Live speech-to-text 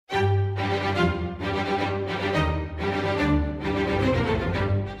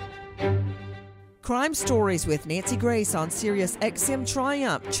Crime Stories with Nancy Grace on Sirius XM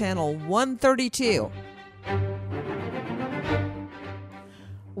Triumph, Channel 132.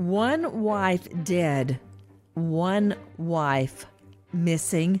 One wife dead, one wife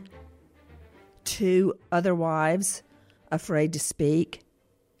missing, two other wives afraid to speak.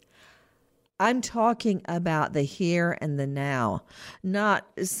 I'm talking about the here and the now, not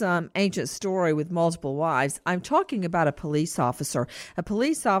some ancient story with multiple wives. I'm talking about a police officer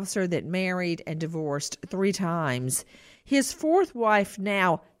that married and divorced 3 times. His 4th wife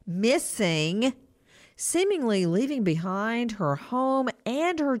now missing, seemingly leaving behind her home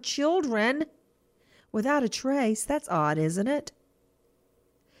and her children without a trace. That's odd, isn't it?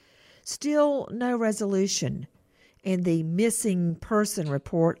 Still no resolution in the missing person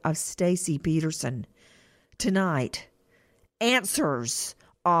report of Stacy Peterson. Tonight, answers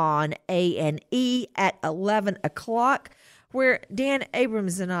on A&E at 11 o'clock, where Dan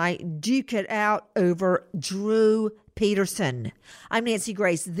Abrams and I duke it out over Drew Peterson. I'm Nancy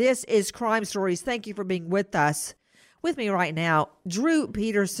Grace. This is Crime Stories. Thank you for being with us. With me right now, Drew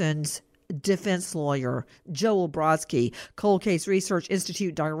Peterson's defense lawyer, Joel Brodsky, Cold Case Research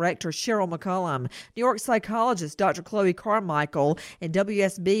Institute Director Cheryl McCollum, New York psychologist Dr. Chloe Carmichael, and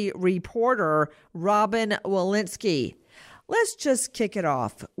WSB reporter Robin Walensky. Let's just kick it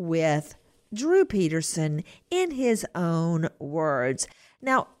off with Drew Peterson in his own words.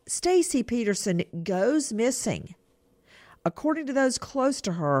 Now, Stacy Peterson goes missing. According to those close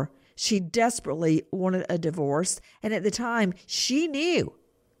to her, she desperately wanted a divorce, and at the time, she knew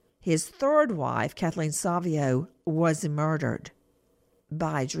his 3rd wife, Kathleen Savio, was murdered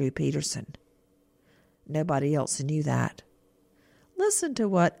by Drew Peterson. Nobody else knew that. Listen to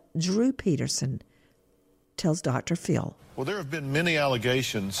what Drew Peterson tells Dr. Phil. Well, there have been many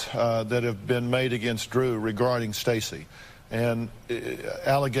allegations that have been made against Drew regarding Stacy, and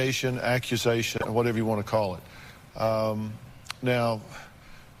allegation, accusation, whatever you want to call it. Now,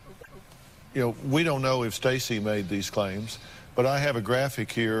 we don't know if Stacy made these claims, but I have a graphic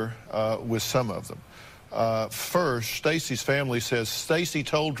here with some of them. First, Stacy's family says Stacy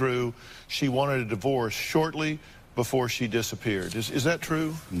told Drew she wanted a divorce shortly before she disappeared. Is that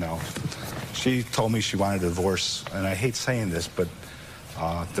true? No. She told me she wanted a divorce, and I hate saying this, but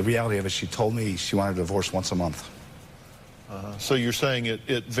the reality of it, she told me she wanted a divorce once a month. So you're saying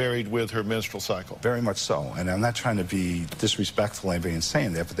it varied with her menstrual cycle? Very much so, and I'm not trying to be disrespectful to anybody in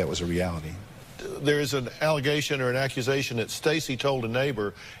saying that, but that was a reality. There is an allegation or an accusation that Stacy told a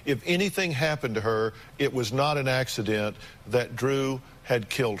neighbor if anything happened to her, it was not an accident, that Drew had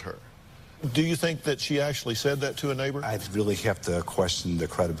killed her. Do you think that she actually said that to a neighbor? I'd really have to question the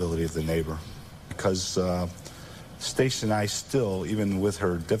credibility of the neighbor, because Stacy and I still, even with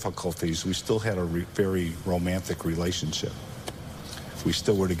her difficulties, we still had a very romantic relationship. We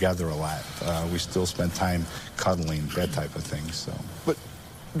still were together a lot. We still spent time cuddling, that type of thing. So. But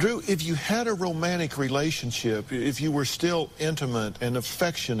Drew, if you had a romantic relationship, if you were still intimate and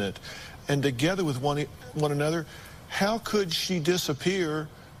affectionate and together with one another, how could she disappear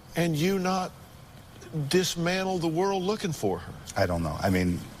and you not dismantle the world looking for her? I don't know. I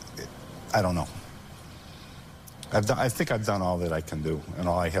mean, I don't know. I think I've done all that I can do and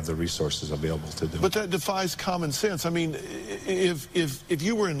all I have the resources available to do. But that defies common sense. I mean, if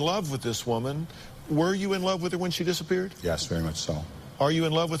you were in love with this woman, were you in love with her when she disappeared? Yes, very much so. Are you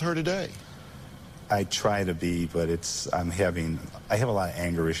in love with her today? I try to be, but I have a lot of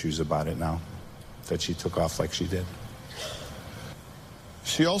anger issues about it now, that she took off like she did.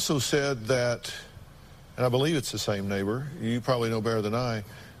 She also said that, and I believe it's the same neighbor, you probably know better than I,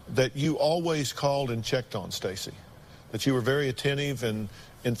 that you always called and checked on Stacy, that you were very attentive, and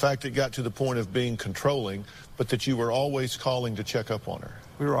in fact it got to the point of being controlling, but that you were always calling to check up on her.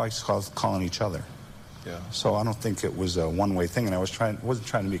 We were always calling each other. Yeah. So I don't think it was a one-way thing, and I wasn't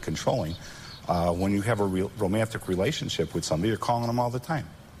trying to be controlling. When you have a romantic relationship with somebody, you're calling them all the time.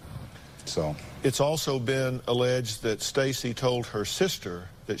 So it's also been alleged that Stacy told her sister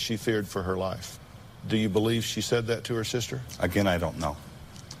that she feared for her life. Do you believe she said that to her sister? Again, I don't know.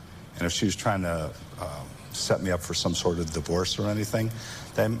 And if she was trying to set me up for some sort of divorce or anything,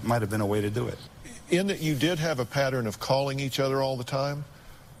 that might have been a way to do it. In that you did have a pattern of calling each other all the time,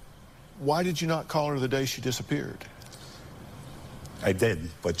 why did you not call her the day she disappeared? I did,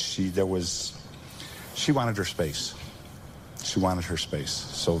 but she wanted her space. She wanted her space.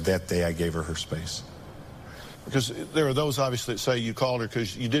 So that day I gave her her space. Because there are those obviously that say you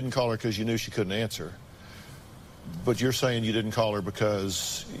didn't call her because you knew she couldn't answer. But you're saying you didn't call her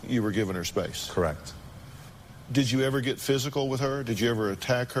because you were giving her space. Correct. Did you ever get physical with her? Did you ever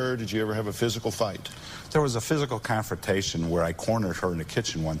attack her? Did you ever have a physical fight? There was a physical confrontation where I cornered her in the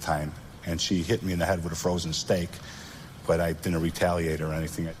kitchen one time, and she hit me in the head with a frozen steak, but I didn't retaliate or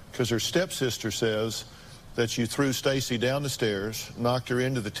anything. Because her stepsister says that you threw Stacy down the stairs, knocked her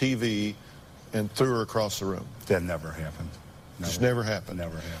into the TV, and threw her across the room. That never happened. Just never happened.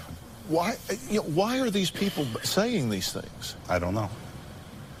 Never happened. Why are these people saying these things? I don't know.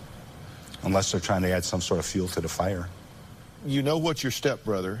 Unless they're trying to add some sort of fuel to the fire. You know what your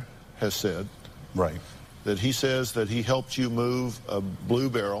stepbrother has said. Right. That he says that he helped you move a blue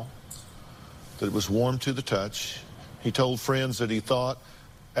barrel, that it was warm to the touch. He told friends that he thought,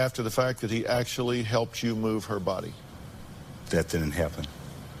 after the fact, that he actually helped you move her body. That didn't happen.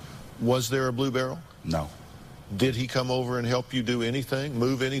 Was there a blue barrel? No. Did he come over and help you do anything,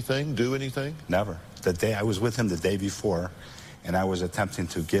 move anything, do anything? Never. The day I was with him the day before, and I was attempting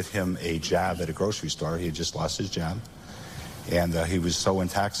to get him a job at a grocery store. He had just lost his job, and he was so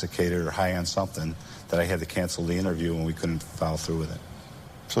intoxicated or high on something that I had to cancel the interview, and we couldn't follow through with it.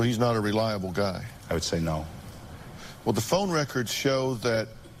 So he's not a reliable guy? I would say no. Well, the phone records show that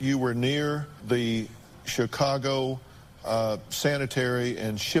you were near the Chicago sanitary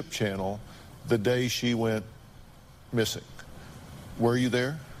and ship channel the day she went missing. Were you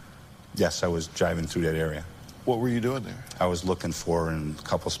there? Yes, I was driving through that area. What were you doing there? I was looking for her in a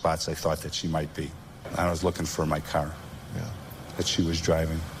couple spots I thought that she might be. I was looking for my car that she was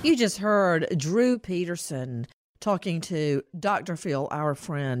driving. You just heard Drew Peterson talking to Dr. Phil, our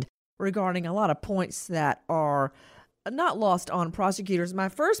friend, regarding a lot of points that are not lost on prosecutors. My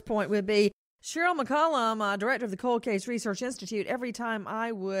first point would be Cheryl McCollum, director of the Cold Case Research Institute. Every time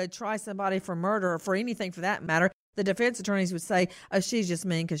I would try somebody for murder or for anything for that matter, the defense attorneys would say, oh, she's just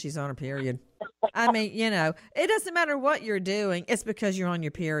mean because she's on her period. I mean, it doesn't matter what you're doing. It's because you're on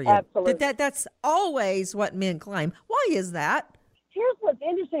your period. Absolutely. That's always what men claim. Why is that? Here's what's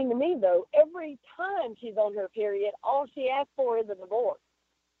interesting to me, though. Every time she's on her period, all she asks for is a divorce.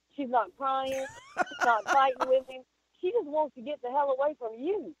 She's not crying. She's not fighting with him. She just wants to get the hell away from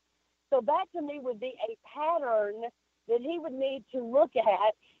you. So that, to me, would be a pattern that he would need to look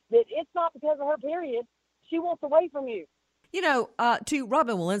at, that it's not because of her period. She wants away from you. To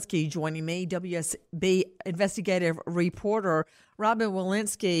Robin Walensky joining me, WSB investigative reporter. Robin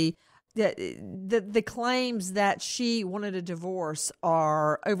Walensky, the claims that she wanted a divorce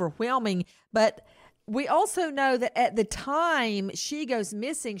are overwhelming, but we also know that at the time she goes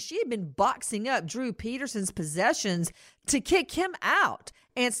missing, she had been boxing up Drew Peterson's possessions to kick him out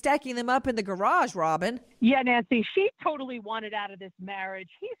and stacking them up in the garage, Robin. Yeah, Nancy, she totally wanted out of this marriage.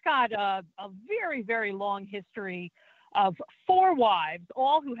 He's got a very, very long history of 4 wives,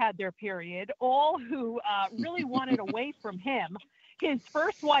 all who had their period, all who really wanted away from him. His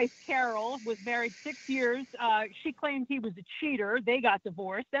first wife, Carol, was married 6 years. She claimed he was a cheater. They got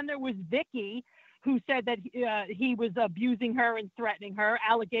divorced. Then there was Vicky, who said that he was abusing her and threatening her,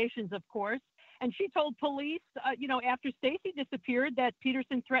 allegations, of course. And she told police, after Stacy disappeared, that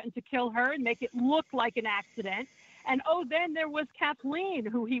Peterson threatened to kill her and make it look like an accident. And, then there was Kathleen,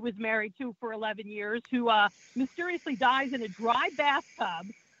 who he was married to for 11 years, who mysteriously dies in a dry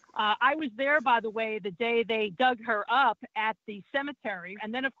bathtub. I was there, by the way, the day they dug her up at the cemetery.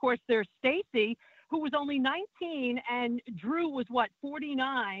 And then, of course, there's Stacy, who was only 19, and Drew was,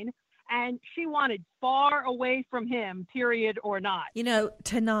 49. And she wanted far away from him, period or not.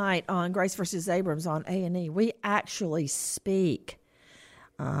 Tonight on Grace versus Abrams on A&E, we actually speak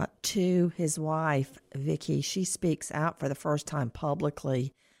to his wife, Vicky. She speaks out for the first time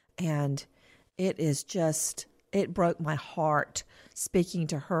publicly, and it broke my heart speaking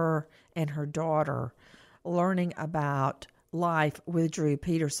to her and her daughter, learning about life with Drew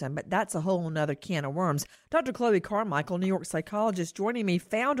Peterson, but that's a whole nother can of worms. Dr. Chloe Carmichael, New York psychologist, joining me,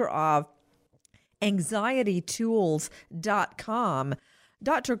 founder of anxietytools.com.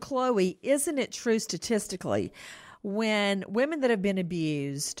 Dr. Chloe, isn't it true statistically when women that have been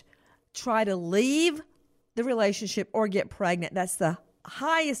abused try to leave the relationship or get pregnant, that's the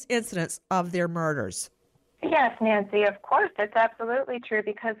highest incidence of their murders? Yes, Nancy, of course, it's absolutely true,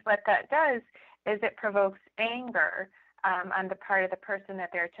 because what that does is it provokes anger on the part of the person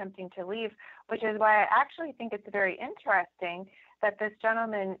that they're attempting to leave, which is why I actually think it's very interesting that this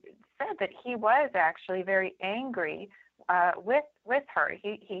gentleman said that he was actually very angry with her.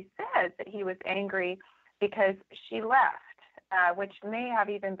 He says that he was angry because she left, which may have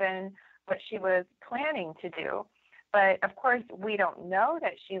even been what she was planning to do. But, of course, we don't know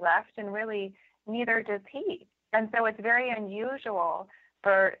that she left, and really neither does he. And so it's very unusual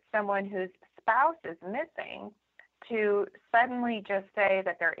for someone whose spouse is missing to suddenly just say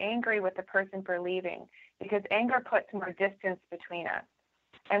that they're angry with the person for leaving, because anger puts more distance between us.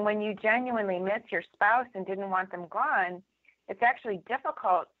 And when you genuinely miss your spouse and didn't want them gone, it's actually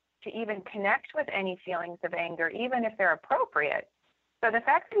difficult to even connect with any feelings of anger, even if they're appropriate. So the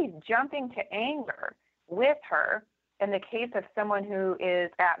fact that he's jumping to anger with her in the case of someone who is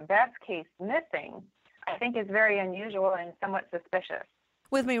at best case missing, I think is very unusual and somewhat suspicious.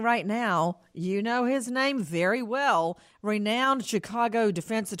 With me right now, you know his name very well, renowned Chicago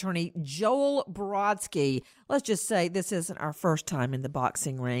defense attorney Joel Brodsky. Let's just say this isn't our first time in the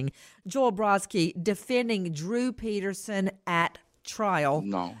boxing ring. Joel Brodsky defending Drew Peterson at trial.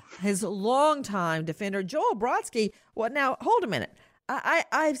 No. His longtime defender, Joel Brodsky. Well, now, hold a minute.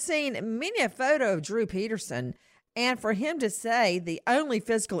 I've seen many a photo of Drew Peterson, and for him to say the only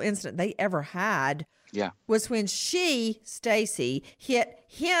physical incident they ever had was when Stacy, hit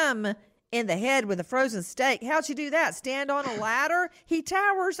him in the head with a frozen steak. How'd she do that? Stand on a ladder? He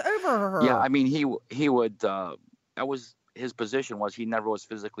towers over her. Yeah, I mean, he would, that was, his position was he never was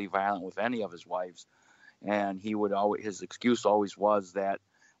physically violent with any of his wives. And he would always, his excuse always was that,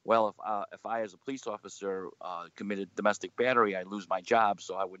 well, if I as a police officer committed domestic battery, I'd lose my job,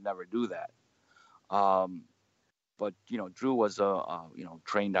 so I would never do that. But, you know, Drew was a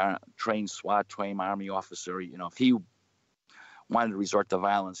trained SWAT, trained Army officer. You know, if he wanted to resort to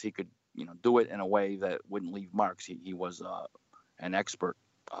violence, he could, you know, do it in a way that wouldn't leave marks. He was an expert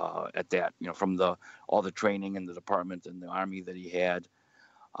at that, you know, from all the training in the department and the Army that he had.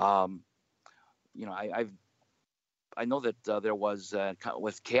 You know, I know that there was,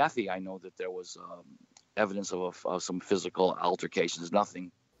 with Kathy, I know that there was evidence of some physical altercations,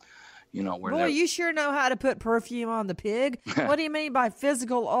 nothing. You know, boy, you sure know how to put perfume on the pig. What do you mean by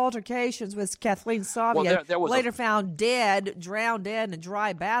physical altercations with Kathleen Savia, well, there was later found dead, drowned dead in a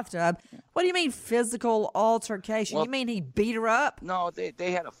dry bathtub? What do you mean physical altercation? Well, you mean he beat her up? No,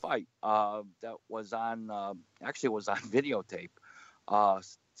 they had a fight that was on, actually it was on videotape.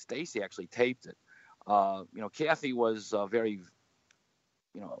 Stacy actually taped it. You know, Kathy was very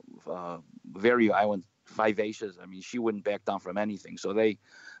vivacious. I mean, she wouldn't back down from anything. So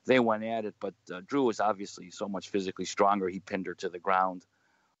they went at it, but Drew was obviously so much physically stronger. He pinned her to the ground,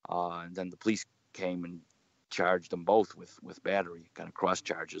 and then the police came and charged them both with battery, kind of cross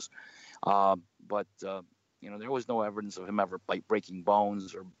charges. But you know, there was no evidence of him ever breaking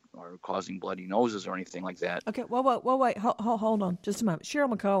bones or causing bloody noses or anything like that. Okay, well, wait, hold on, just a moment.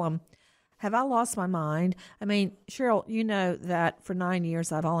 Cheryl McCollum, have I lost my mind? I mean, Cheryl, you know that for 9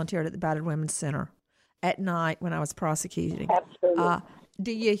 years I volunteered at the Battered Women's Center at night when I was prosecuting. Absolutely.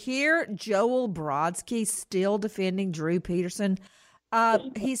 Do you hear Joel Brodsky still defending Drew Peterson?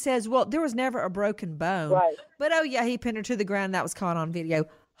 He says, well, there was never a broken bone. Right. But, oh, yeah, he pinned her to the ground. That was caught on video.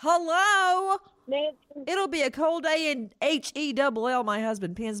 Hello? Nancy, It'll be a cold day in HELL. My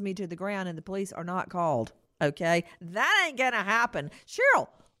husband pins me to the ground and the police are not called. Okay? That ain't going to happen. Cheryl,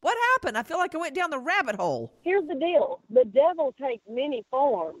 what happened? I feel like I went down the rabbit hole. here's the deal. The devil takes many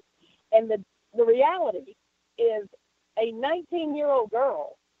forms, and the reality is a 19-year-old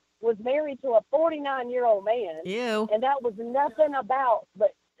girl was married to a 49-year-old man, Ew. and that was nothing about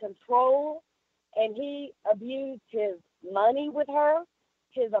but control, and he abused his money with her,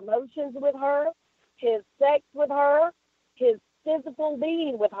 his emotions with her, his sex with her, his physical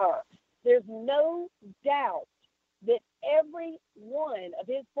being with her. There's no doubt that every one of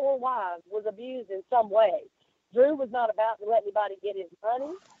his 4 wives was abused in some way. Drew was not about to let anybody get his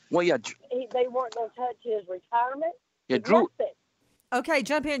money. Well, yeah, They weren't going to touch his retirement. yeah, Drew. Nothing. Okay,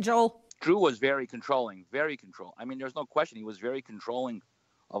 jump in, Joel. Drew was very controlling, very controlling. I mean, there's no question he was very controlling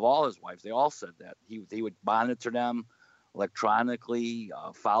of all his wives. They all said that. He would monitor them electronically,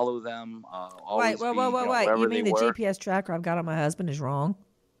 follow them. Always Wait. wherever You mean they the were. GPS tracker I've got on my husband is wrong?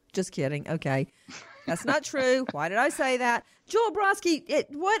 Just kidding. Okay. That's not true. Why did I say that? Joel Brodsky,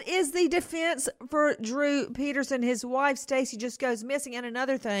 what is the defense for Drew Peterson? His wife, Stacy, just goes missing. And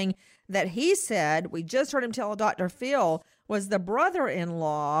another thing that he said, we just heard him tell Dr. Phil, was the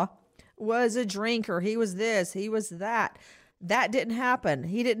brother-in-law was a drinker. He was this, he was that. That didn't happen.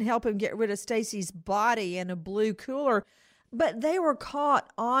 He didn't help him get rid of Stacy's body in a blue cooler. But they were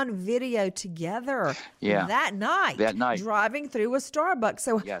caught on video together that night. Driving through a Starbucks.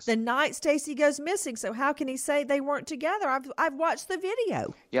 So the night Stacy goes missing. So how can he say they weren't together? I've watched the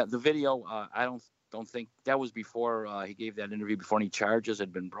video. Yeah, the video, I don't think that was before he gave that interview, before any charges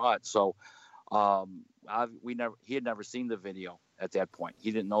had been brought. So he had never seen the video at that point.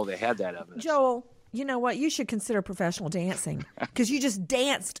 He didn't know they had that evidence. Joel, you know what? You should consider professional dancing because you just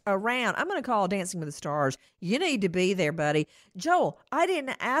danced around. I'm going to call Dancing with the Stars. You need to be there, buddy. Joel, I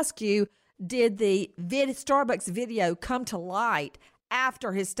didn't ask you, did the Starbucks video come to light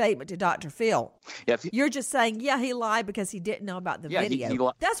after his statement to Dr. Phil? Yeah, you're just saying, he lied because he didn't know about the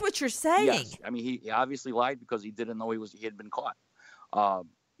video. That's what you're saying. Yes. I mean, he obviously lied because he didn't know he had been caught.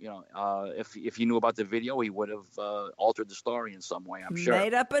 if he knew about the video, he would have altered the story in some way, I'm sure.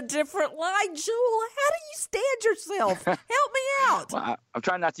 Made up a different lie. Joel, how do you stand yourself? Help me out. Well, I'm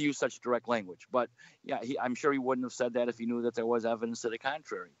trying not to use such direct language, but yeah, I'm sure he wouldn't have said that if he knew that there was evidence to the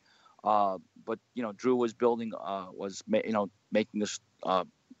contrary. But Drew was making this,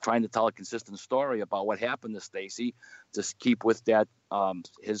 trying to tell a consistent story about what happened to Stacey, to keep with that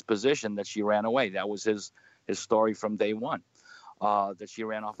his position that she ran away. That was his story from day one. That she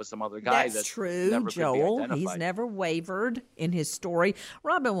ran off with some other guy. That's true, Joel. He's never wavered in his story.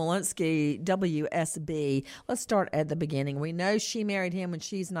 Robin Walensky, WSB. Let's start at the beginning. We know she married him when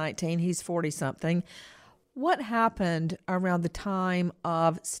she's 19. He's 40-something. What happened around the time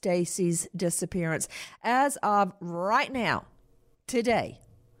of Stacey's disappearance? As of right now, today,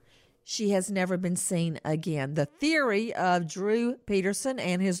 she has never been seen again. The theory of Drew Peterson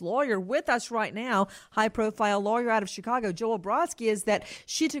and his lawyer with us right now, high-profile lawyer out of Chicago, Joel Brodsky, is that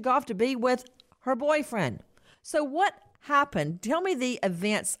she took off to be with her boyfriend. So what happened? Tell me the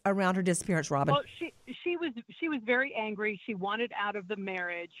events around her disappearance, Robin. Well, she was very angry. She wanted out of the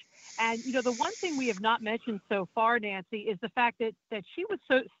marriage. And, the one thing we have not mentioned so far, Nancy, is the fact that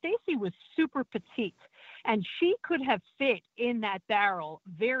Stacey was super petite. And she could have fit in that barrel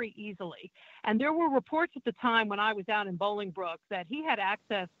very easily. And there were reports at the time when I was out in Bolingbrook that he had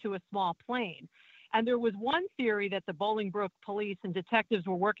access to a small plane. And there was one theory that the Bolingbrook police and detectives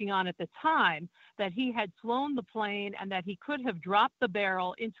were working on at the time, that he had flown the plane and that he could have dropped the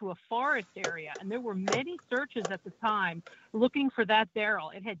barrel into a forest area. And there were many searches at the time looking for that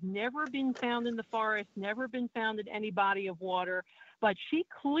barrel. It had never been found in the forest, never been found in any body of water. But she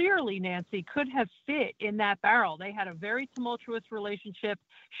clearly, Nancy, could have fit in that barrel. They had a very tumultuous relationship.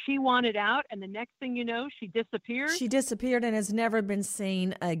 She wanted out, and the next thing you know, she disappeared. She disappeared and has never been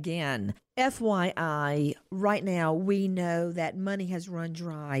seen again. FYI, right now we know that money has run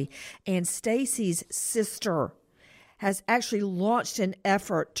dry, and Stacey's sister has actually launched an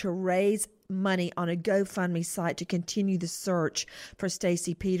effort to raise money on a GoFundMe site to continue the search for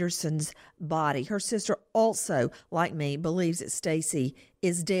Stacey Peterson's body. Her sister also, like me, believes that Stacey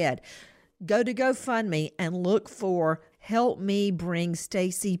is dead. Go to GoFundMe and look for Help Me Bring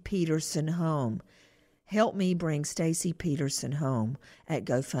Stacey Peterson Home. Help Me Bring Stacey Peterson Home at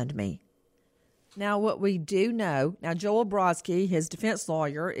GoFundMe. Now, what we do know, Joel Brodsky, his defense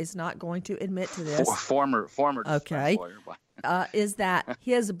lawyer, is not going to admit to this. Former defense lawyer. Is that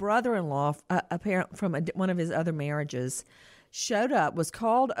his brother-in-law, apparent from one of his other marriages, was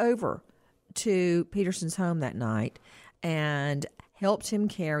called over to Peterson's home that night and helped him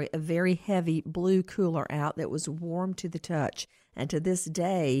carry a very heavy blue cooler out that was warm to the touch. And to this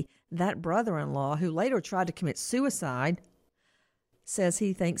day, that brother-in-law, who later tried to commit suicide, says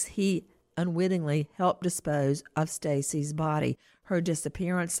he thinks he unwittingly helped dispose of Stacey's body. Her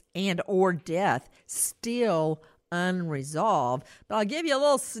disappearance and or death still unresolved. But I'll give you a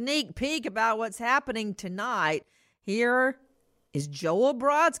little sneak peek about what's happening tonight. Here is Joel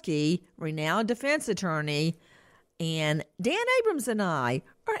Brodsky, renowned defense attorney, and Dan Abrams and I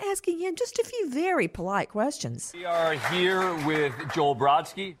are asking him just a few very polite questions. We are here with Joel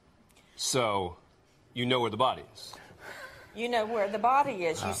Brodsky. So, you know where the body is? You know where the body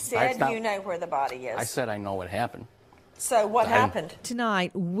is. You said you know where the body is. I said I know what happened. So what happened?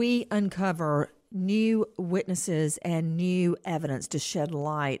 Tonight, we uncover new witnesses and new evidence to shed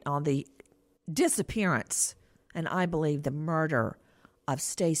light on the disappearance and I believe the murder of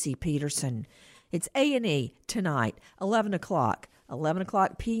Stacey Peterson. It's A&E tonight, 11 o'clock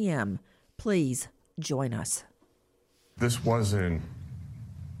p.m. Please join us. This wasn't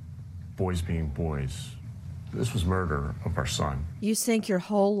boys being boys. This was murder of our son. You sink your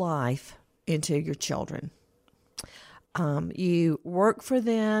whole life into your children. You work for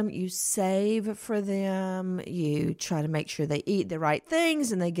them, you save for them, you try to make sure they eat the right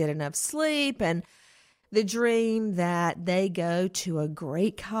things and they get enough sleep, and the dream that they go to a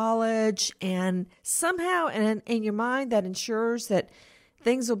great college, and somehow in your mind that ensures that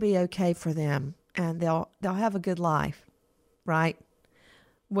things will be okay for them and they'll have a good life, right?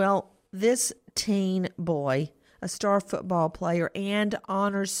 Well, this teen boy, a star football player and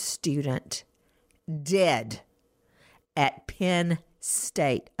honors student, dead at Penn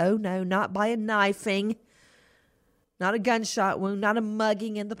State. Oh no, not by a knifing, not a gunshot wound, not a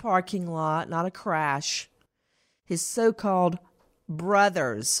mugging in the parking lot, not a crash. His so-called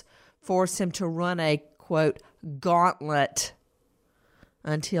brothers force him to run a, quote, gauntlet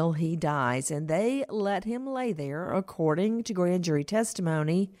until he dies. And they let him lay there, according to grand jury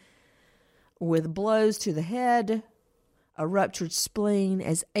testimony, with blows to the head, a ruptured spleen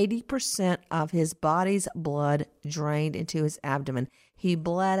as 80% of his body's blood drained into his abdomen. He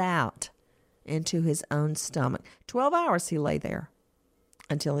bled out into his own stomach. 12 hours he lay there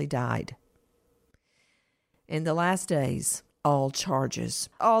until he died. In the last days, all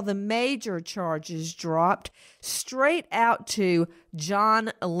the major charges dropped straight out to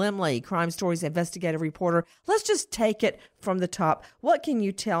John Lemley, Crime Stories investigative reporter. Let's just take it from the top. What can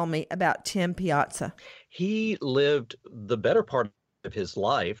you tell me about Tim Piazza? He lived the better part of his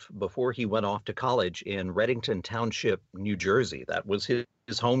life before he went off to college in Reddington Township, New Jersey. That was his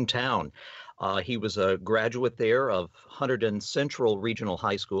hometown. He was a graduate there of Hunterdon Central Regional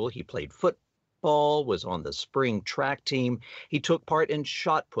High School. He played football, was on the spring track team. He took part in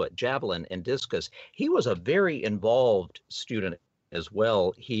shot put, javelin, and discus. He was a very involved student as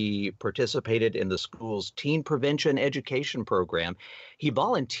well. He participated in the school's teen prevention education program. He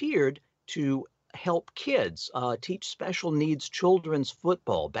volunteered to help kids teach special needs children's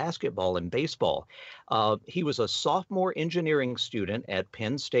football, basketball, and baseball. He was a sophomore engineering student at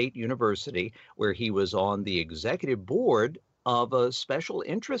Penn State University, where he was on the executive board of a special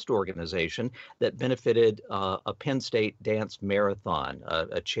interest organization that benefited a Penn State dance marathon,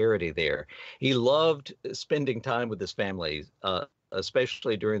 a charity there. He loved spending time with his family,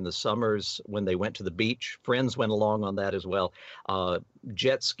 especially during the summers when they went to the beach. Friends went along on that as well.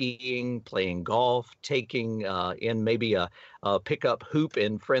 Jet skiing, playing golf, taking in maybe a pickup hoop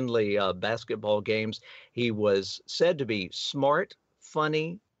in friendly basketball games. He was said to be smart,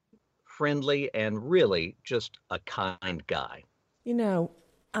 funny, friendly, and really just a kind guy. You know,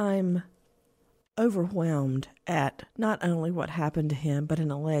 I'm overwhelmed at not only what happened to him, but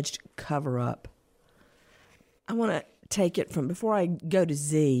an alleged cover-up. I want to take it from, before I go to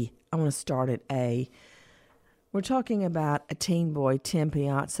Z, I want to start at A. We're talking about a teen boy, Tim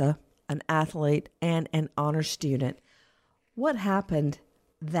Piazza, an athlete and an honor student. What happened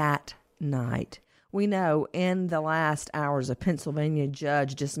that night? We know in the last hours, a Pennsylvania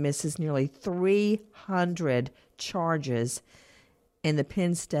judge dismisses nearly 300 charges in the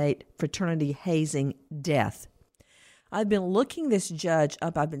Penn State fraternity hazing death. I've been looking this judge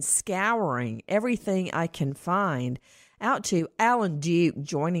up. I've been scouring everything I can find. Out to Alan Duke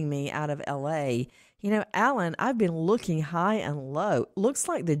joining me out of L.A. You know, Alan, I've been looking high and low. Looks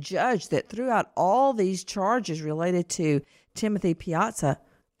like the judge that threw out all these charges related to Timothy Piazza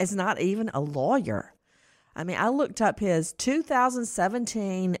is not even a lawyer. I mean, I looked up his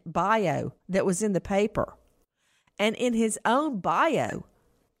 2017 bio that was in the paper. And in his own bio,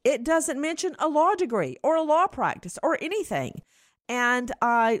 it doesn't mention a law degree or a law practice or anything. And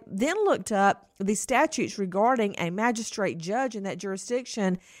I then looked up the statutes regarding a magistrate judge in that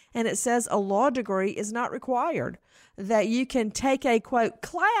jurisdiction, and it says a law degree is not required, that you can take a, quote,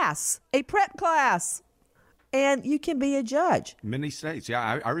 class, a prep class, and you can be a judge. Many states.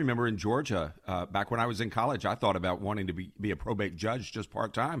 Yeah, I remember in Georgia, back when I was in college, I thought about wanting to be a probate judge just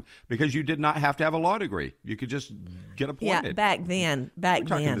part-time because you did not have to have a law degree. You could just get appointed. Yeah, back then. We're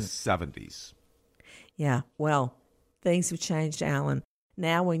talking the 70s. Yeah, well, things have changed, Alan.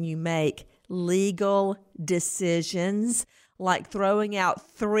 Now when you make legal decisions like throwing out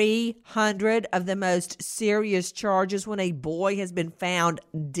 300 of the most serious charges when a boy has been found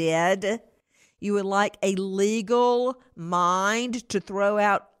dead, you would like a legal mind to throw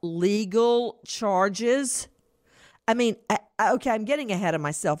out legal charges? I mean, okay, I'm getting ahead of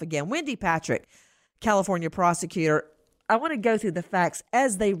myself again. Wendy Patrick, California prosecutor, I want to go through the facts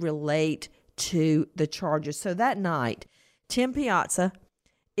as they relate to the charges. So that night, Tim Piazza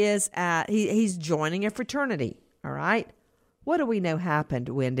is he's joining a fraternity, all right? What do we know happened,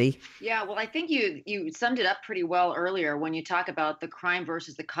 Wendy? Yeah, well, I think you summed it up pretty well earlier when you talk about the crime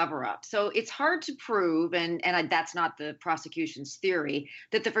versus the cover-up. So it's hard to prove, and that's not the prosecution's theory,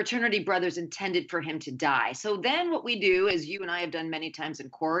 that the fraternity brothers intended for him to die. So then what we do, as you and I have done many times in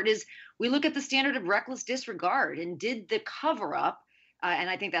court, is we look at the standard of reckless disregard. And did the cover-up,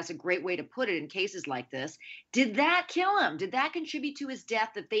 and I think that's a great way to put it in cases like this, did that kill him? Did that contribute to his death,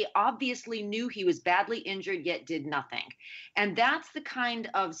 that they obviously knew he was badly injured yet did nothing? And that's the kind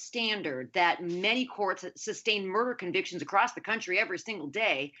of standard that many courts sustain murder convictions across the country every single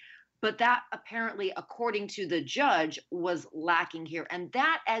day. But that apparently, according to the judge, was lacking here. And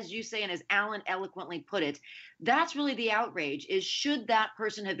that, as you say, and as Alan eloquently put it, that's really the outrage, is should that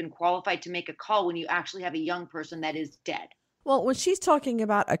person have been qualified to make a call when you actually have a young person that is dead? Well, when she's talking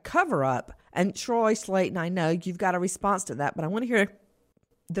about a cover-up, and Troy Slayton, I know you've got a response to that, but I want to hear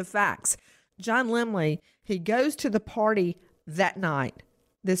the facts. John Lemley, he goes to the party that night,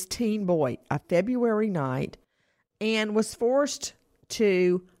 this teen boy, a February night, and was forced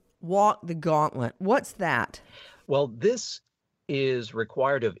to walk the gauntlet. What's that? Well, this is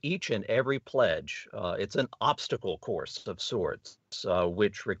required of each and every pledge. It's an obstacle course of sorts,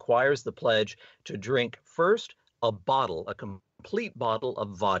 which requires the pledge to drink first a complete bottle of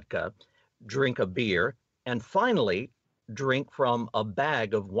vodka, drink a beer, and finally drink from a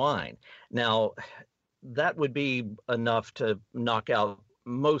bag of wine. Now, that would be enough to knock out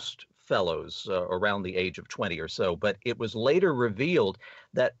most fellows around the age of 20 or so, but it was later revealed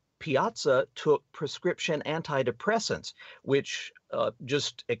that Piazza took prescription antidepressants, which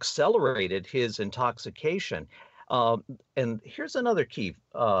just accelerated his intoxication. And here's another key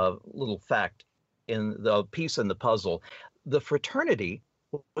little fact in the piece in the puzzle. The fraternity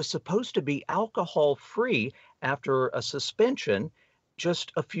was supposed to be alcohol-free after a suspension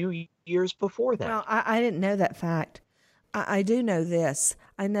just a few years before that. Well, I didn't know that fact. I do know this.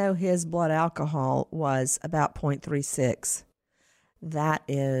 I know his blood alcohol was about 0.36. That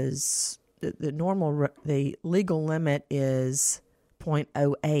is the legal limit is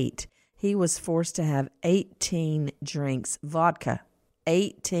 0.08. He was forced to have 18 drinks, 18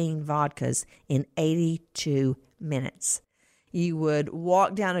 vodkas in 82 minutes. You would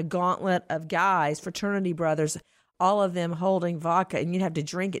walk down a gauntlet of guys, fraternity brothers, all of them holding vodka, and you'd have to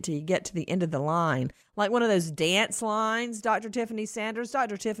drink it till you get to the end of the line. Like one of those dance lines, Dr. Tiffany Sanders.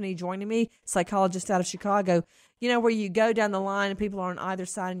 Dr. Tiffany joining me, psychologist out of Chicago. You know, where you go down the line and people are on either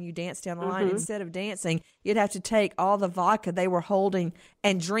side and you dance down the line. Instead of dancing, you'd have to take all the vodka they were holding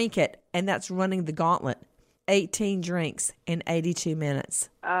and drink it, and that's running the gauntlet. 18 drinks in 82 minutes.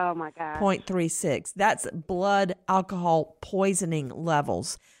 Oh, my God. 0.36. That's blood alcohol poisoning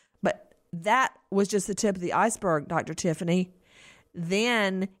levels. But that was just the tip of the iceberg, Dr. Tiffany.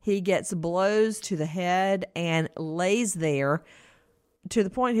 Then he gets blows to the head and lays there to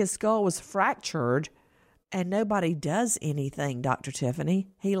the point his skull was fractured, and nobody does anything, Dr. Tiffany.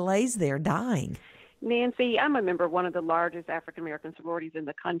 He lays there dying. Nancy, I'm a member of one of the largest African-American sororities in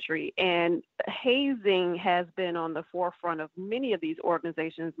the country, and hazing has been on the forefront of many of these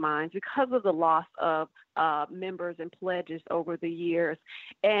organizations' minds because of the loss of members and pledges over the years.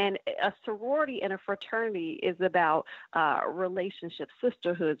 And a sorority and a fraternity is about relationships,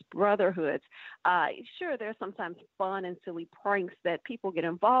 sisterhoods, brotherhoods. Sure, there's sometimes fun and silly pranks that people get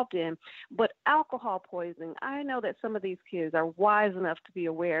involved in, but alcohol poisoning, I know that some of these kids are wise enough to be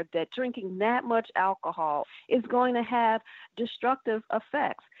aware that drinking that much alcohol is going to have destructive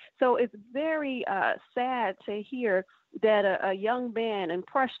effects. So it's very sad to hear that a young man,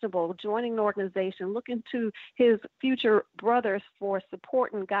 impressionable, joining an organization, looking to his future brothers for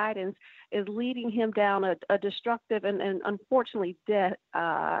support and guidance, is leading him down a destructive and unfortunately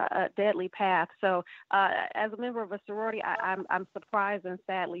deadly path. So as a member of a sorority, I'm surprised and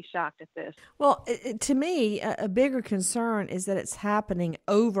sadly shocked at this. Well, to me, a bigger concern is that it's happening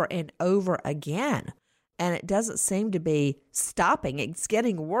over and over again, and it doesn't seem to be stopping. It's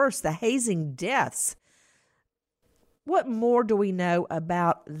getting worse. The hazing deaths. What more do we know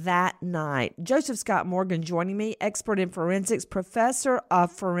about that night? Joseph Scott Morgan joining me, expert in forensics, professor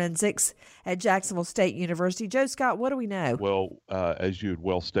of forensics at Jacksonville State University. Joe Scott, what do we know? Well, as you had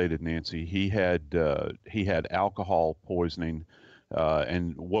well stated, Nancy, he had alcohol poisoning,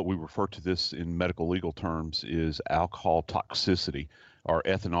 and what we refer to this in medical legal terms is alcohol toxicity or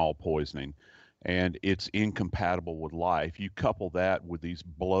ethanol poisoning. And it's incompatible with life. You couple that with these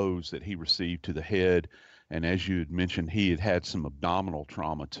blows that he received to the head, and as you had mentioned, he had had some abdominal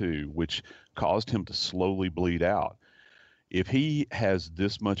trauma too, which caused him to slowly bleed out. If he has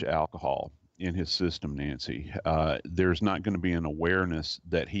this much alcohol in his system, Nancy, there's not going to be an awareness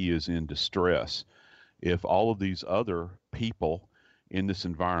that he is in distress. If all of these other people in this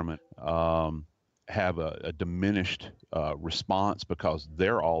environment have a diminished response because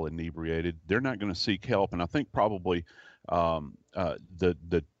they're all inebriated, they're not going to seek help. And I think probably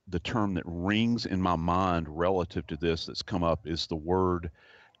the term that rings in my mind relative to this that's come up is the word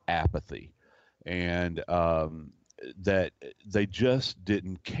apathy. And that they just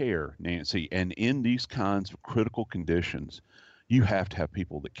didn't care, Nancy. And in these kinds of critical conditions, you have to have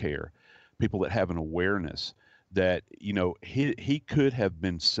people that care, people that have an awareness that, you know, he could have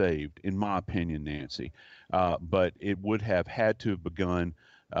been saved, in my opinion, Nancy, but it would have had to have begun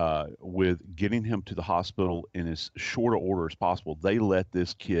with getting him to the hospital in as short a order as possible. They let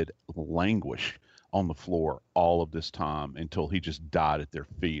this kid languish on the floor all of this time until he just died at their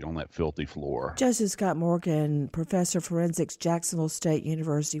feet on that filthy floor. Joseph Scott Morgan, professor of forensics, Jacksonville State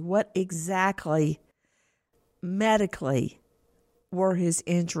University. What exactly medically were his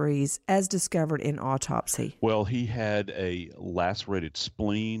injuries as discovered in autopsy? Well, he had a lacerated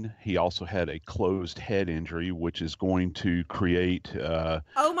spleen. He also had a closed head injury, which is going to create.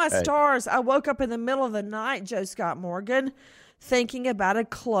 Oh, my stars. I woke up in the middle of the night, Joe Scott Morgan, thinking about a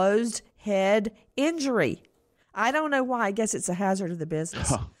closed head injury. I don't know why. I guess it's a hazard of the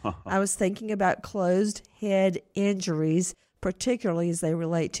business. I was thinking about closed head injuries, particularly as they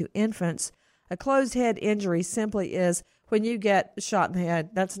relate to infants. A closed head injury simply is when you get shot in the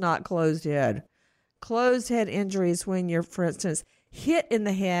head. That's not closed head. Closed head injury is when you're, for instance, hit in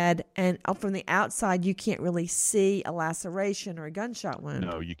the head and from the outside you can't really see a laceration or a gunshot wound.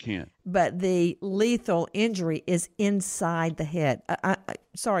 No, you can't. But the lethal injury is inside the head.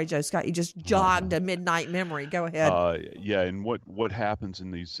 Sorry, Joe Scott, you just jogged a midnight memory. Go ahead. Yeah, and what happens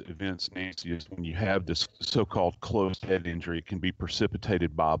in these events, Nancy, is when you have this so-called closed head injury, it can be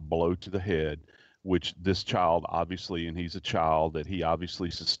precipitated by a blow to the head, which this child obviously, and he's a child that he obviously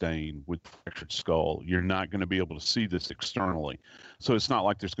sustained with fractured skull. You're not going to be able to see this externally. So it's not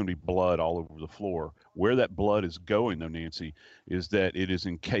like there's going to be blood all over the floor. Where that blood is going, though, Nancy, is that it is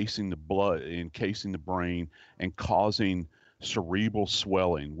encasing the brain and causing cerebral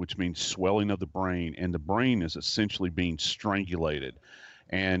swelling, which means swelling of the brain, and the brain is essentially being strangulated.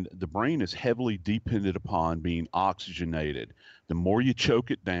 And the brain is heavily dependent upon being oxygenated. The more you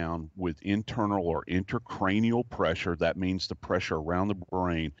choke it down with internal or intracranial pressure, that means the pressure around the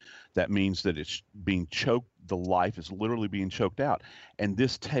brain, that means that it's being choked, the life is literally being choked out. And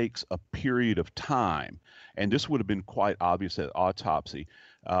this takes a period of time. And this would have been quite obvious at autopsy.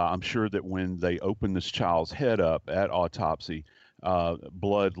 I'm sure that when they opened this child's head up at autopsy,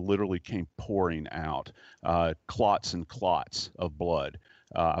 blood literally came pouring out, clots and clots of blood.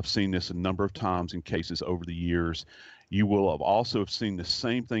 I've seen this a number of times in cases over the years. You will have also seen the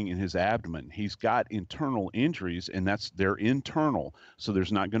same thing in his abdomen. He's got internal injuries, and they're internal. So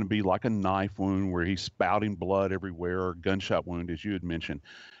there's not going to be like a knife wound where he's spouting blood everywhere, or a gunshot wound, as you had mentioned.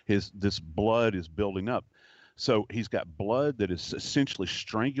 This blood is building up. So he's got blood that is essentially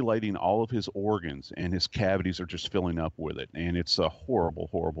strangulating all of his organs, and his cavities are just filling up with it. And it's a horrible,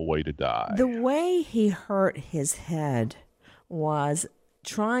 horrible way to die. The way he hurt his head was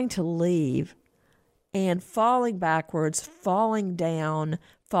trying to leave and falling backwards, falling downstairs,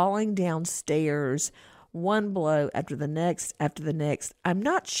 one blow after the next. I'm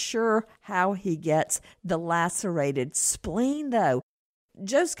not sure how he gets the lacerated spleen, though.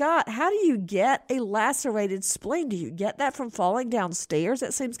 Joe Scott, how do you get a lacerated spleen? Do you get that from falling downstairs?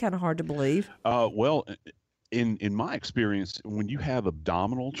 That seems kind of hard to believe. Well, in my experience, when you have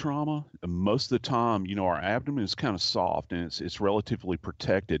abdominal trauma, most of the time, our abdomen is kind of soft and it's relatively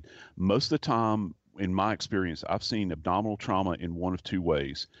protected. Most of the time, in my experience, I've seen abdominal trauma in one of two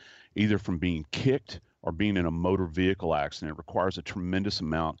ways, either from being kicked or being in a motor vehicle accident. It requires a tremendous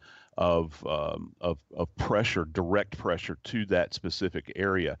amount of pressure, direct pressure to that specific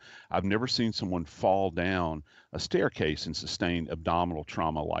area. I've never seen someone fall down a staircase and sustain abdominal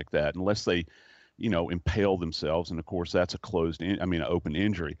trauma like that, unless they impale themselves. And of course, that's an open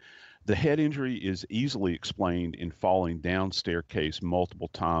injury. The head injury is easily explained in falling down staircase multiple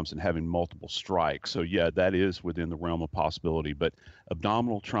times and having multiple strikes. So yeah, that is within the realm of possibility. But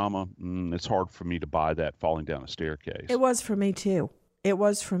abdominal trauma, it's hard for me to buy that falling down a staircase. It was for me too.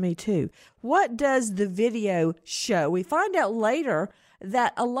 What does the video show? We find out later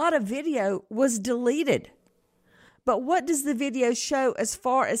that a lot of video was deleted. But what does the video show as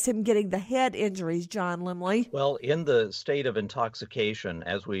far as him getting the head injuries, John Limley? Well, in the state of intoxication,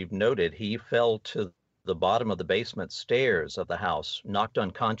 as we've noted, he fell to the bottom of the basement stairs of the house, knocked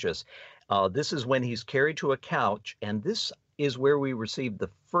unconscious. This is when he's carried to a couch, and this is where we received the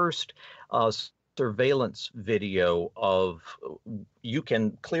first surveillance video of, you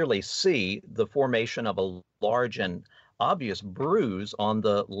can clearly see the formation of a large and obvious bruise on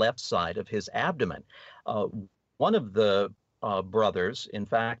the left side of his abdomen. One of the brothers, in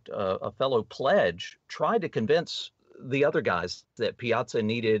fact, a fellow pledge, tried to convince the other guys that Piazza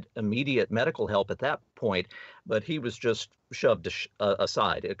needed immediate medical help at that point, but he was just shoved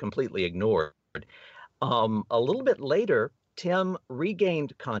aside, completely ignored. A little bit later, Tim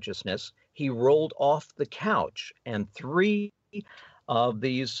regained consciousness. He rolled off the couch, and three of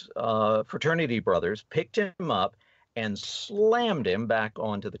these fraternity brothers picked him up and slammed him back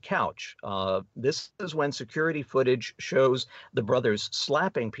onto the couch. This is when security footage shows the brothers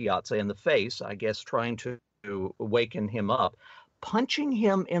slapping Piazza in the face, I guess trying to waken him up, punching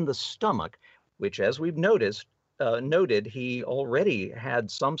him in the stomach, which, as we've noted, he already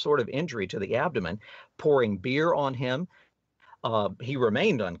had some sort of injury to the abdomen, pouring beer on him. He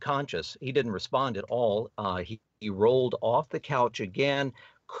remained unconscious. He didn't respond at all. He he rolled off the couch again,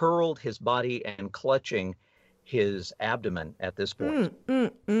 curled his body and clutching his abdomen at this point.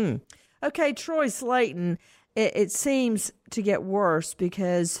 Okay, Troy Slayton, it seems to get worse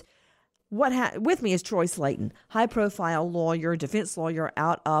because with me is Troy Slayton, high-profile lawyer, defense lawyer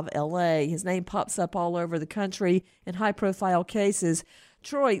out of L.A. His name pops up all over the country in high-profile cases.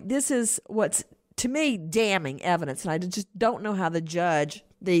 Troy, this is what's, to me, damning evidence, and I just don't know how the judge,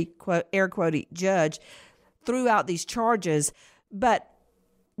 the quote, air quote judge, threw out these charges. But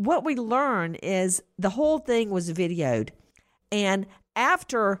what we learn is the whole thing was videoed, and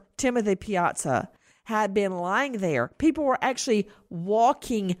after Timothy Piazza had been lying there, people were actually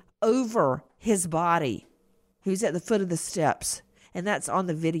walking over his body, who's at the foot of the steps, and that's on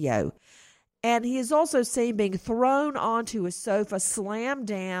the video. And he is also seen being thrown onto a sofa, slammed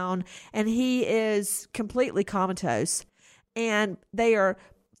down, and he is completely comatose. And they are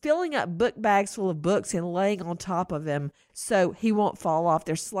filling up book bags full of books and laying on top of him so he won't fall off.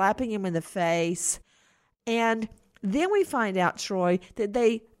 They're slapping him in the face. And then we find out, Troy, that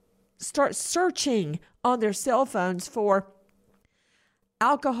they start searching on their cell phones for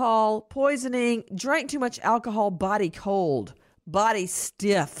alcohol poisoning, drank too much alcohol, body cold, body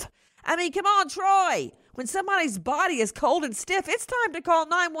stiff. I mean, come on, Troy. When somebody's body is cold and stiff, it's time to call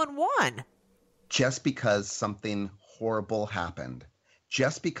 911. Just because something horrible happened,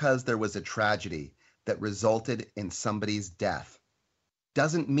 just because there was a tragedy that resulted in somebody's death,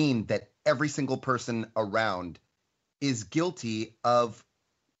 doesn't mean that every single person around is guilty of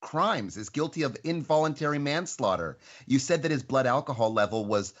crimes, is guilty of involuntary manslaughter. You said that his blood alcohol level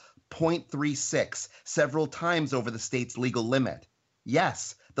was 0.36, several times over the state's legal limit.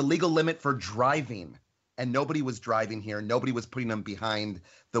 Yes, the legal limit for driving. And nobody was driving here. Nobody was putting him behind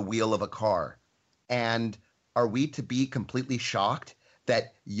the wheel of a car. And are we to be completely shocked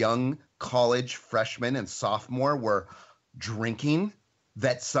that young college freshmen and sophomore were drinking,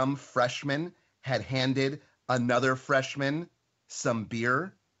 that some freshman had handed another freshman some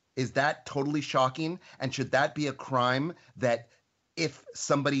beer? Is that totally shocking? And should that be a crime that, if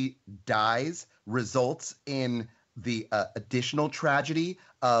somebody dies, results in the additional tragedy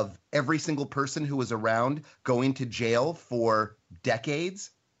of every single person who was around going to jail for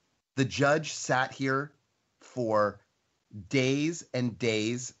decades? The judge sat here for days and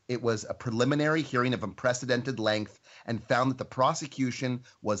days. It was a preliminary hearing of unprecedented length and found that the prosecution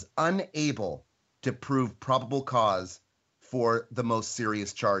was unable to prove probable cause for the most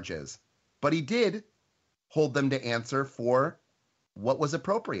serious charges. But he did hold them to answer for what was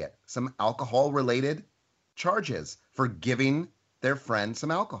appropriate, some alcohol-related charges for giving their friend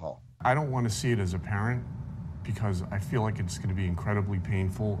some alcohol. I don't want to see it as a parent because I feel like it's going to be incredibly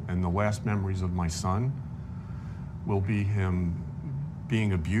painful, and the last memories of my son will be him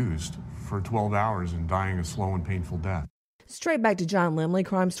being abused for 12 hours and dying a slow and painful death. Straight back to John Lemley,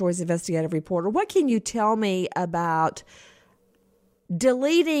 Crime Stories investigative reporter. What can you tell me about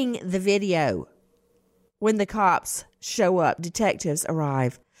deleting the video when the cops show up, detectives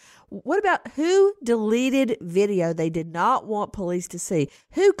arrive? What about who deleted video they did not want police to see?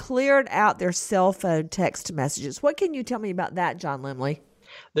 Who cleared out their cell phone text messages? What can you tell me about that, John Lemley?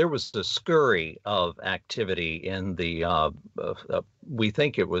 There was a scurry of activity in the, we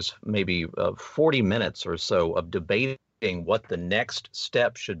think it was maybe 40 minutes or so of debating what the next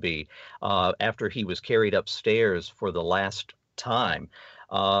step should be after he was carried upstairs for the last time.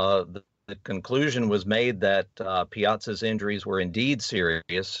 The conclusion was made that Piazza's injuries were indeed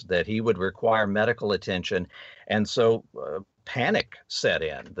serious, that he would require medical attention, and so panic set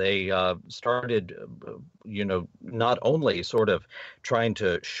in. They started, not only sort of trying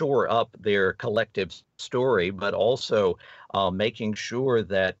to shore up their collective story, but also making sure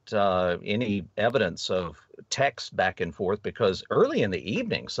that any evidence of text back and forth, because early in the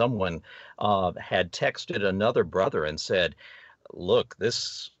evening, someone had texted another brother and said, "Look,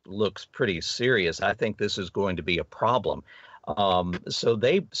 this looks pretty serious. I think this is going to be a problem." So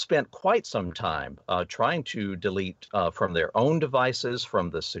they spent quite some time trying to delete from their own devices, from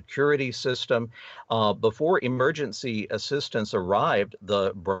the security system. Before emergency assistance arrived,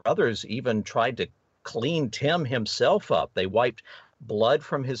 the brothers even tried to clean Tim himself up. They wiped blood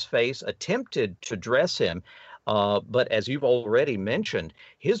from his face, attempted to dress him. But as you've already mentioned,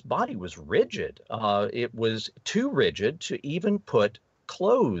 his body was rigid. It was too rigid to even put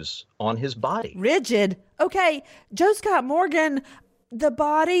clothes on his body. Rigid? Okay, Joe Scott Morgan, the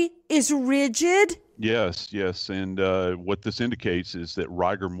body is rigid? Yes. And what this indicates is that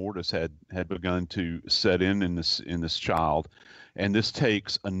rigor mortis had begun to set in this child. And this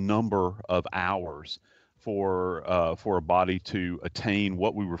takes a number of hours for a body to attain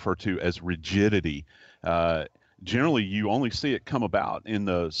what we refer to as rigidity. generally you only see it come about in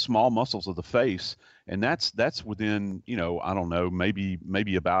the small muscles of the face, and that's within, I don't know,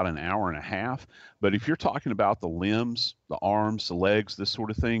 maybe about an hour and a half. But if you're talking about the limbs, the arms, the legs, this sort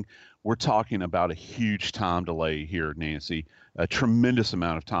of thing, we're talking about a huge time delay here, Nancy. A tremendous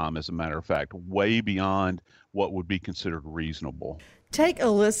amount of time, as a matter of fact, way beyond what would be considered reasonable. Take a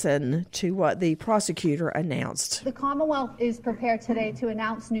listen to what the prosecutor announced. The Commonwealth is prepared today to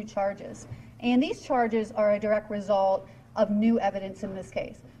announce new charges, and these charges are a direct result of new evidence in this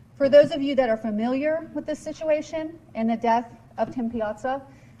case. For those of you that are familiar with this situation and the death of Tim Piazza,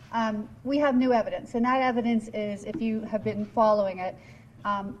 we have new evidence, and that evidence is, if you have been following it,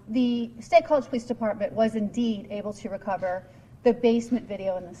 the State College Police Department was indeed able to recover the basement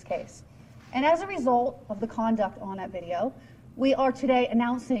video in this case. And as a result of the conduct on that video, we are today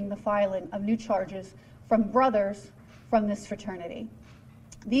announcing the filing of new charges from brothers from this fraternity.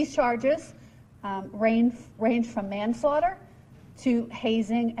 These charges range from manslaughter to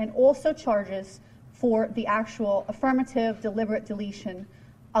hazing, and also charges for the actual affirmative deliberate deletion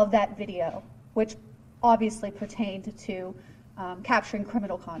of that video, which obviously pertained to capturing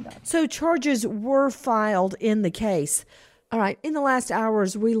criminal conduct. So charges were filed in the case. All right, in the last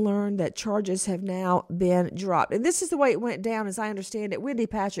hours, we learned that charges have now been dropped. And this is the way it went down, as I understand it. Wendy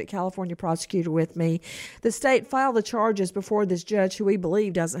Patrick, California prosecutor with me. The state filed the charges before this judge, who we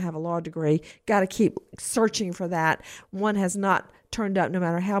believe doesn't have a law degree. Got to keep searching for that. One has not turned up no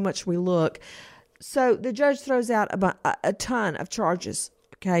matter how much we look. So the judge throws out a ton of charges.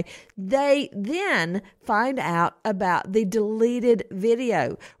 Okay. They then find out about the deleted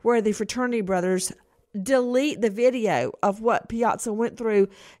video where the fraternity brothers delete the video of what Piazza went through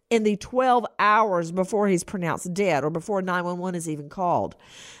in the 12 hours before he's pronounced dead, or before 911 is even called.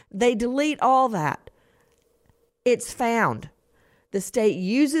 They delete all that. It's found. The state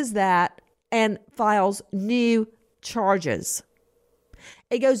uses that and files new charges.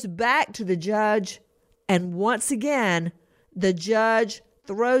 It goes back to the judge, and once again, the judge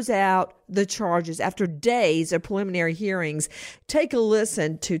throws out the charges after days of preliminary hearings. Take a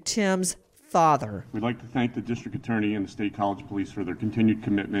listen to Tim's father. We'd like to thank the district attorney and the State College Police for their continued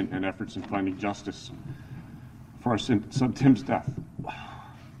commitment and efforts in finding justice for our son Tim's death.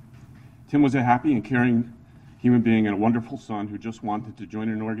 Tim was a happy and caring human being and a wonderful son who just wanted to join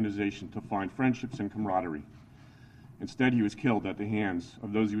an organization to find friendships and camaraderie. Instead, he was killed at the hands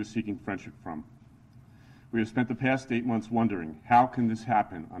of those he was seeking friendship from. We have spent the past 8 months wondering, how can this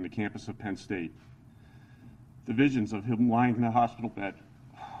happen on the campus of Penn State? The visions of him lying in a hospital bed,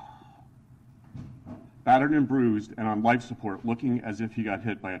 battered and bruised and on life support, looking as if he got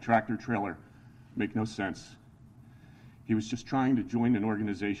hit by a tractor trailer, make no sense. He was just trying to join an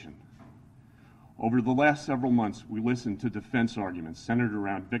organization. Over the last several months, we listened to defense arguments centered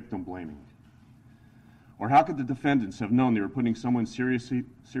around victim blaming. Or how could the defendants have known they were putting someone seriously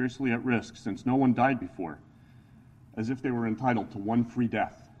at risk since no one died before, as if they were entitled to one free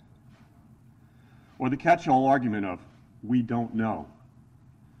death? Or the catch-all argument of, we don't know.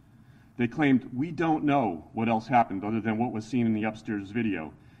 They claimed, we don't know what else happened other than what was seen in the upstairs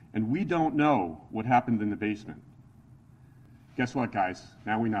video, and we don't know what happened in the basement. Guess what, guys?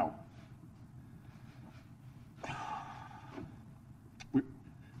 Now we know.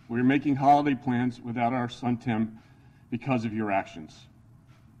 We're making holiday plans without our son Tim because of your actions.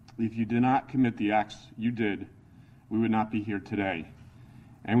 If you did not commit the acts you did, we would not be here today,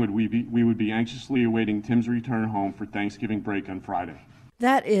 and we would be anxiously awaiting Tim's return home for Thanksgiving break on Friday.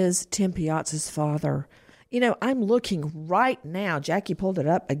 That is Tim Piazza's father. You know, I'm looking right now. Jackie pulled it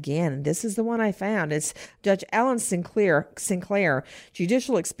up again, and this is the one I found. It's Judge Alan Sinclair,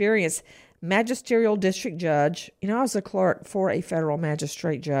 judicial experience, magisterial district judge. You know, I was a clerk for a federal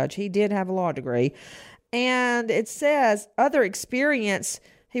magistrate judge. He did have a law degree. And it says, other experience,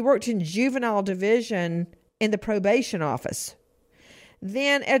 he worked in juvenile division in the probation office.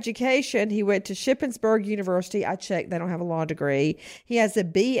 Then education, he went to Shippensburg University. I checked, they don't have a law degree. He has a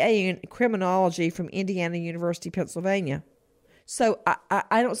BA in criminology from Indiana University, Pennsylvania. So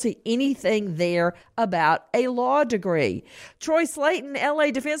I don't see anything there about a law degree. Troy Slayton, LA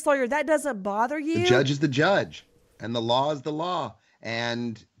defense lawyer, that doesn't bother you? The judge is the judge, and the law is the law.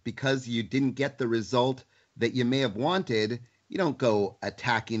 And because you didn't get the result that you may have wanted, you don't go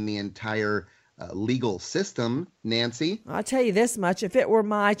attacking the entire legal system, Nancy. I'll tell you this much. If it were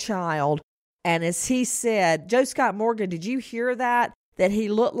my child, and as he said, Joe Scott Morgan, did you hear that? That he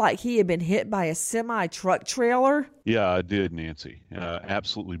looked like he had been hit by a semi-truck trailer? Yeah, I did, Nancy.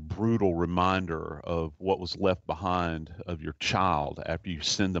 Absolutely brutal reminder of what was left behind of your child after you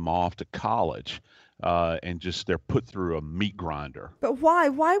send them off to college. and just they're put through a meat grinder. But why?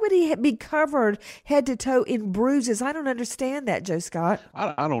 Why would he be covered head to toe in bruises? I don't understand that, Joe Scott.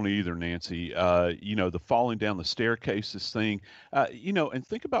 I don't either, Nancy. The falling down the staircase, this thing, and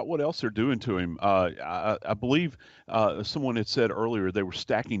think about what else they're doing to him. I believe someone had said earlier they were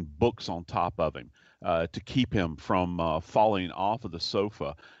stacking books on top of him to keep him from falling off of the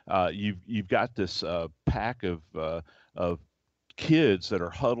sofa. You've got this pack of kids that are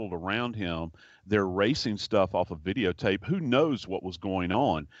huddled around him. They're racing stuff off of videotape. Who knows what was going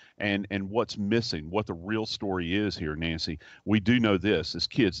on and what's missing, what the real story is here, Nancy. We do know this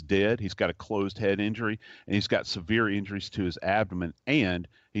kid's dead. He's got a closed head injury, and he's got severe injuries to his abdomen, and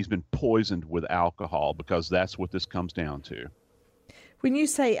he's been poisoned with alcohol, because that's what this comes down to. When you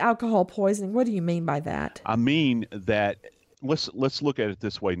say alcohol poisoning, what do you mean by that? I mean that let's look at it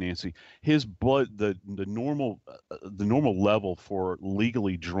this way, Nancy. His blood, the normal level for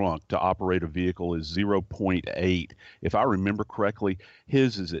legally drunk to operate a vehicle is 0.8. If I remember correctly,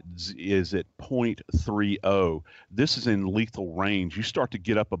 his is at 0.30. This is in lethal range. You start to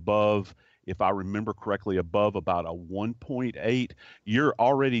get up above, if I remember correctly, above about a 1.8, you're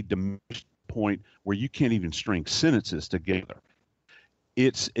already diminished point where you can't even string sentences together.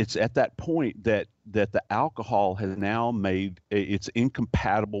 It's at that point that the alcohol has now made it's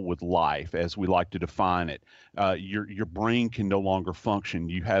incompatible with life, as we like to define it. Your brain can no longer function.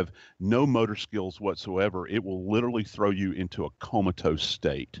 You have no motor skills whatsoever. It will literally throw you into a comatose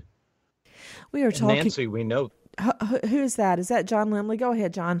state. We are talking. Nancy, we know. Who is that? Is that John Lemley? Go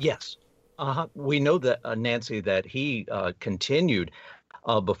ahead, John. Yes. We know that, Nancy, that he continued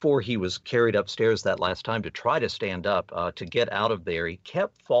before he was carried upstairs that last time to try to stand up, to get out of there. He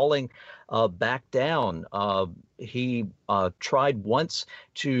kept falling back down. He tried once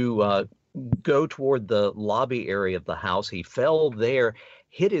to go toward the lobby area of the house. He fell there,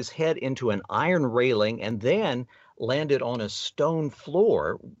 hit his head into an iron railing, and then landed on a stone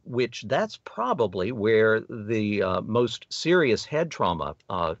floor, which that's probably where the most serious head trauma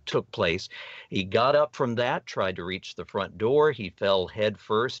took place. He got up from that, tried to reach the front door. He fell head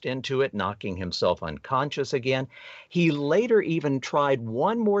first into it, knocking himself unconscious again. He later even tried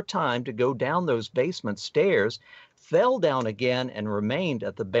one more time to go down those basement stairs, fell down again, and remained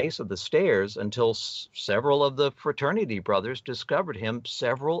at the base of the stairs until several of the fraternity brothers discovered him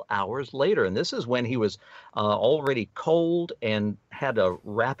several hours later. And this is when he was already cold and had a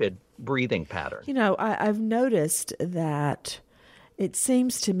rapid breathing pattern. You know, I've noticed that it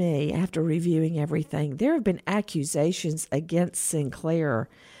seems to me, after reviewing everything, there have been accusations against Sinclair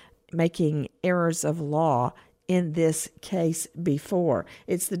making errors of law in this case before.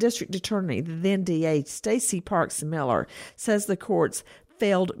 It's the district attorney, the then DA, Stacey Parks Miller, says the courts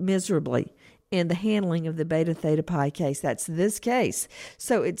failed miserably in the handling of the Beta Theta Pi case. That's this case.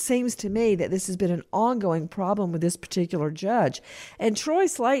 So it seems to me that this has been an ongoing problem with this particular judge. And Troy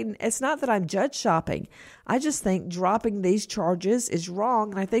Slaton, it's not that I'm judge shopping. I just think dropping these charges is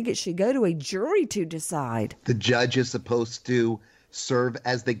wrong, and I think it should go to a jury to decide. The judge is supposed to serve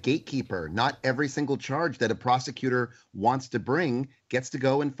as the gatekeeper. Not every single charge that a prosecutor wants to bring gets to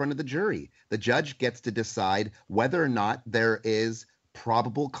go in front of the jury. The judge gets to decide whether or not there is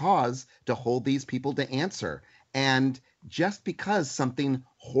probable cause to hold these people to answer. And just because something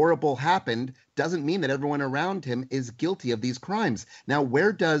horrible happened doesn't mean that everyone around him is guilty of these crimes. Now,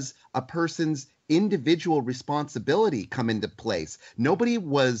 where does a person's individual responsibility come into place? Nobody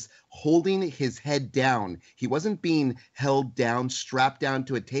was holding his head down. He wasn't being held down, strapped down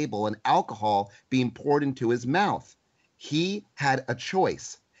to a table, and alcohol being poured into his mouth. He had a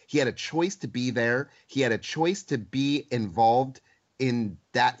choice. He had a choice to be there. He had a choice to be involved in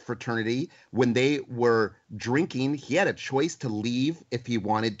that fraternity. When they were drinking, he had a choice to leave if he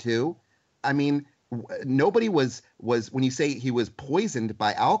wanted to. I mean, nobody was when you say he was poisoned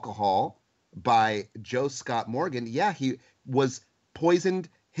by alcohol by Joe Scott Morgan, yeah, he was poisoned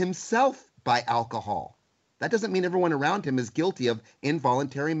himself by alcohol. That doesn't mean everyone around him is guilty of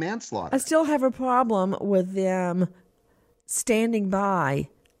involuntary manslaughter. I still have a problem with them standing by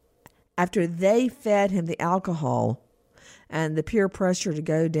after they fed him the alcohol and the peer pressure to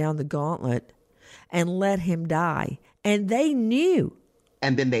go down the gauntlet and let him die. And they knew.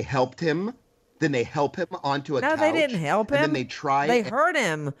 And then they helped him. Then they help him onto a couch. No, they didn't help him. And then they tried. They hurt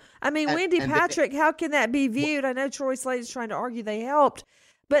him. I mean, Wendy Patrick, how can that be viewed? I know Troy Slaton's trying to argue they helped,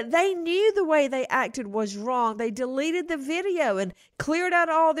 But they knew the way they acted was wrong. They deleted the video and cleared out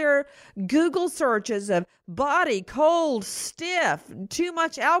all their Google searches of body, cold, stiff, too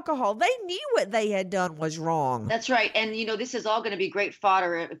much alcohol. They knew what they had done was wrong. That's right. And, this is all going to be great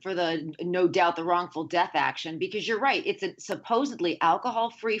fodder for no doubt, the wrongful death action, because you're right. It's a supposedly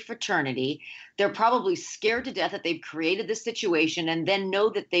alcohol-free fraternity. They're probably scared to death that they've created this situation and then know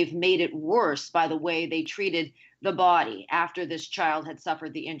that they've made it worse by the way they treated the body after this child had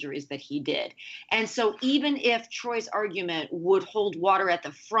suffered the injuries that he did. And so even if Troy's argument would hold water at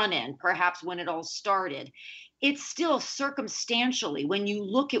the front end, perhaps when it all started, it's still circumstantially, when you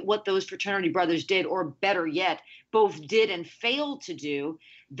look at what those fraternity brothers did, or better yet, both did and failed to do,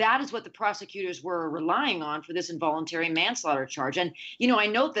 that is what the prosecutors were relying on for this involuntary manslaughter charge. And, I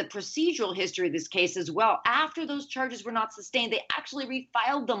note the procedural history of this case as well. After those charges were not sustained, they actually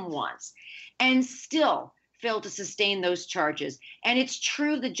refiled them once and still failed to sustain those charges. And it's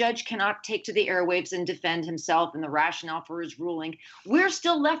true the judge cannot take to the airwaves and defend himself and the rationale for his ruling. We're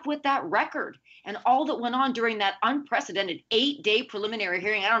still left with that record and all that went on during that unprecedented 8-day preliminary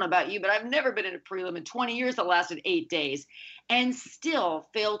hearing. I don't know about you, but I've never been in a prelim in 20 years that lasted 8 days, and still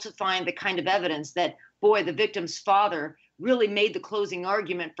failed to find the kind of evidence that, boy, the victim's father really made the closing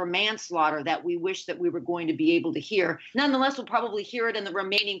argument for manslaughter that we wish that we were going to be able to hear. Nonetheless, we'll probably hear it in the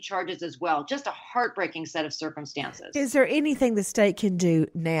remaining charges as well. Just a heartbreaking set of circumstances. Is there anything the state can do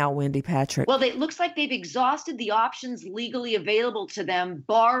now, Wendy Patrick? Well, it looks like they've exhausted the options legally available to them,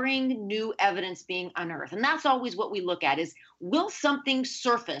 barring new evidence being unearthed. And that's always what we look at is, will something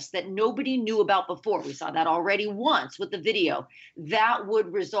surface that nobody knew about before? We saw that already once with the video. That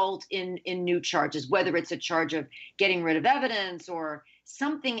would result in new charges, whether it's a charge of getting rid of evidence or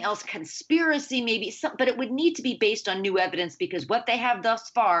something else, conspiracy maybe, but it would need to be based on new evidence because what they have thus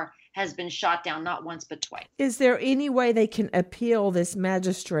far has been shot down not once but twice. Is there any way they can appeal this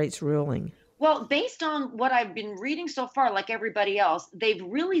magistrate's ruling? Well, based on what I've been reading so far, like everybody else, they've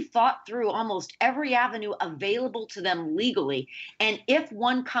really thought through almost every avenue available to them legally. And if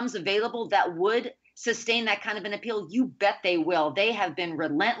one comes available that would sustain that kind of an appeal, you bet they will. They have been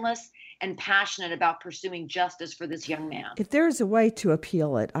relentless and passionate about pursuing justice for this young man. If there's a way to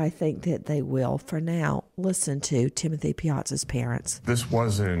appeal it, I think that they will. For now, listen to Timothy Piazza's parents. This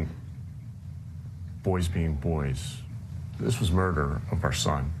wasn't boys being boys. This was murder of our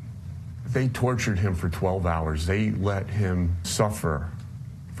son. They tortured him for 12 hours. They let him suffer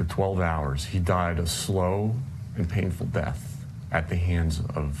for 12 hours. He died a slow and painful death at the hands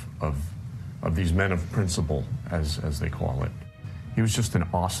of these men of principle, as they call it. He was just an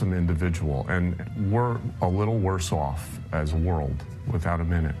awesome individual, and we're a little worse off as a world without a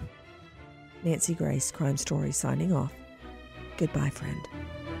minute. Nancy Grace, Crime Story, signing off. Goodbye, friend.